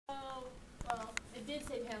did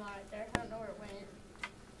say Panama right there. I don't know where it went.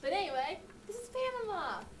 But anyway, this is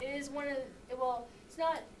Panama. It is one of, well, it's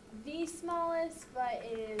not the smallest, but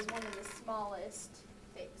it is one of the smallest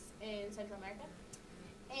states in Central America.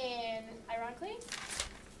 And ironically,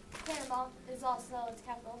 Panama is also its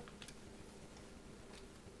capital.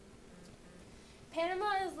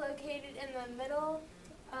 Panama is located in the middle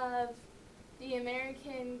of the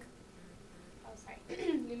American,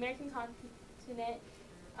 the American continent.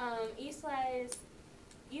 East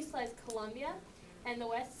lies Colombia, and the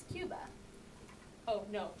west is Cuba. Oh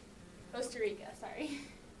no, Costa Rica, sorry.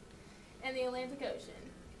 And the Atlantic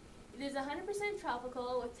Ocean. It is 100%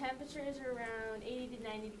 tropical with temperatures around 80 to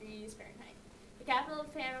 90 degrees Fahrenheit. The capital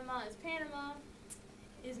of Panama is Panama.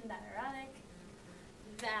 Isn't that ironic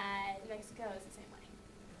that Mexico is the same way?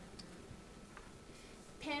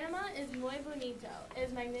 Panama is muy bonito. It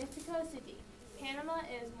is magnifico city. Panama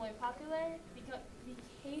is muy popular because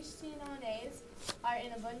vacaciones are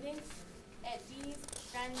in abundance at these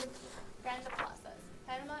grandes plazas.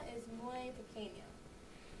 Panama is muy pequeño.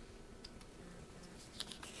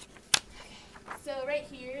 So right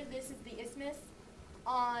here, this is the isthmus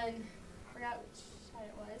on, I forgot which side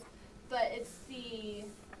it was, but it's the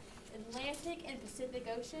Atlantic and Pacific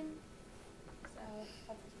Ocean. So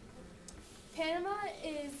Panama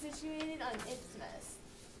is situated on isthmus,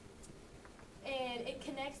 and it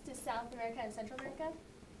connects to South America and Central America.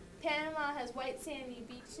 Panama has white sandy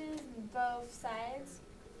beaches on both sides,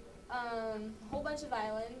 a whole bunch of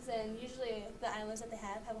islands, and usually the islands that they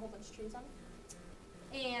have a whole bunch of trees on them.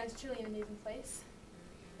 And it's truly an amazing place.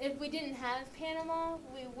 If we didn't have Panama,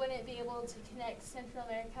 we wouldn't be able to connect Central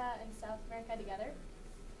America and South America together.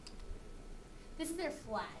 This is their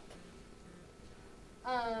flag.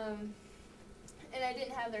 And I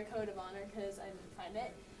didn't have their code of honor because I didn't find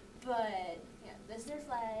it. But yeah, this is their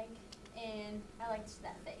flag, and I liked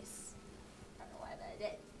that face. I don't know why, but I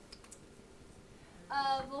did.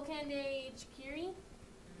 Volcan de Chiriquí.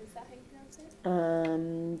 Is that how you pronounce it?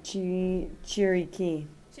 Chiriquí.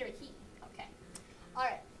 Chiriquí, okay.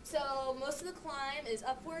 Alright, so most of the climb is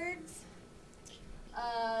upwards.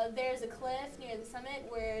 There's a cliff near the summit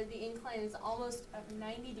where the incline is almost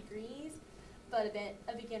 90 degrees, but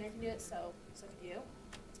a beginner can do it, so can you.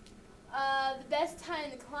 The best time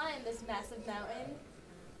to climb this massive mountain,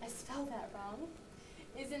 I spelled that wrong,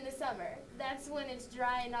 is in the summer. That's when it's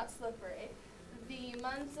dry and not slippery. The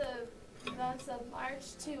months of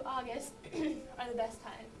March to August are the best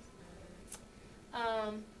times.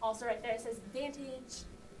 Also right there it says advantage.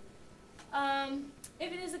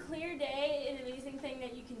 If it is a clear day, an amazing thing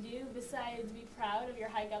that you can do besides be proud of your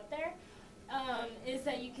hike up there is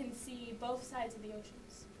that you can see both sides of the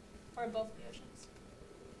oceans, or both of the oceans.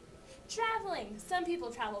 Traveling. Some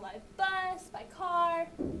people travel by bus, by car,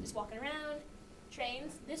 just walking around.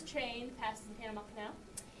 Trains. This train passes the Panama Canal.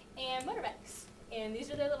 And motorbikes. And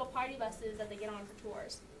these are their little party buses that they get on for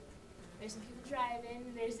tours. There's some people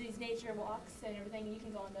driving, there's these nature walks and everything, and you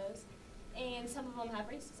can go on those. And some of them have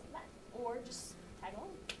races on that, or just tag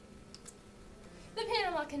along. The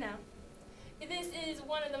Panama Canal. This is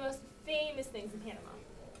one of the most famous things in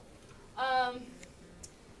Panama.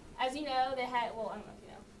 As you know, they had, well, I don't know if you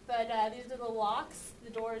know, but these are the locks,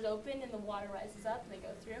 the doors open and the water rises up and they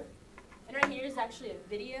go through. And right here is actually a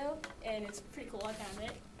video, and it's pretty cool, I found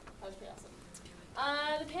it. That was pretty awesome.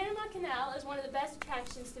 The Panama Canal is one of the best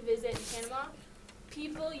attractions to visit in Panama.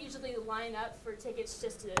 People usually line up for tickets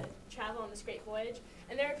just to travel on this great voyage,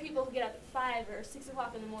 and there are people who get up at 5 or 6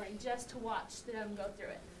 o'clock in the morning just to watch them go through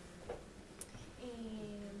it.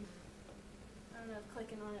 And I don't know if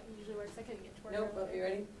clicking on it usually works. I couldn't get to work. Nope, but you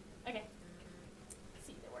ready? Okay. Let's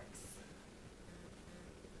see if it works.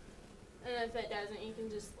 And if it doesn't, you can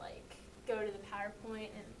just like go to the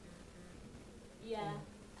PowerPoint and yeah.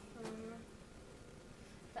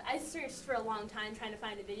 But I searched for a long time trying to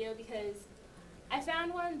find a video because I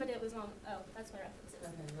found one, but it was on, oh, that's my references.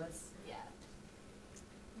 Okay, let's. Yeah.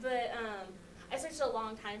 But I searched a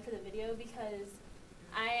long time for the video because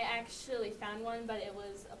I actually found one, but it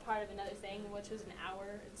was a part of another thing, which was an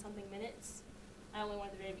hour and something minutes. I only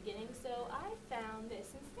wanted the very beginning, so I found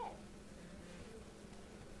this instead.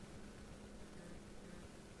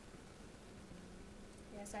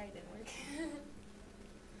 Yeah, sorry it didn't work.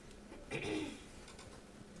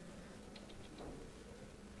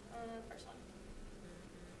 First one.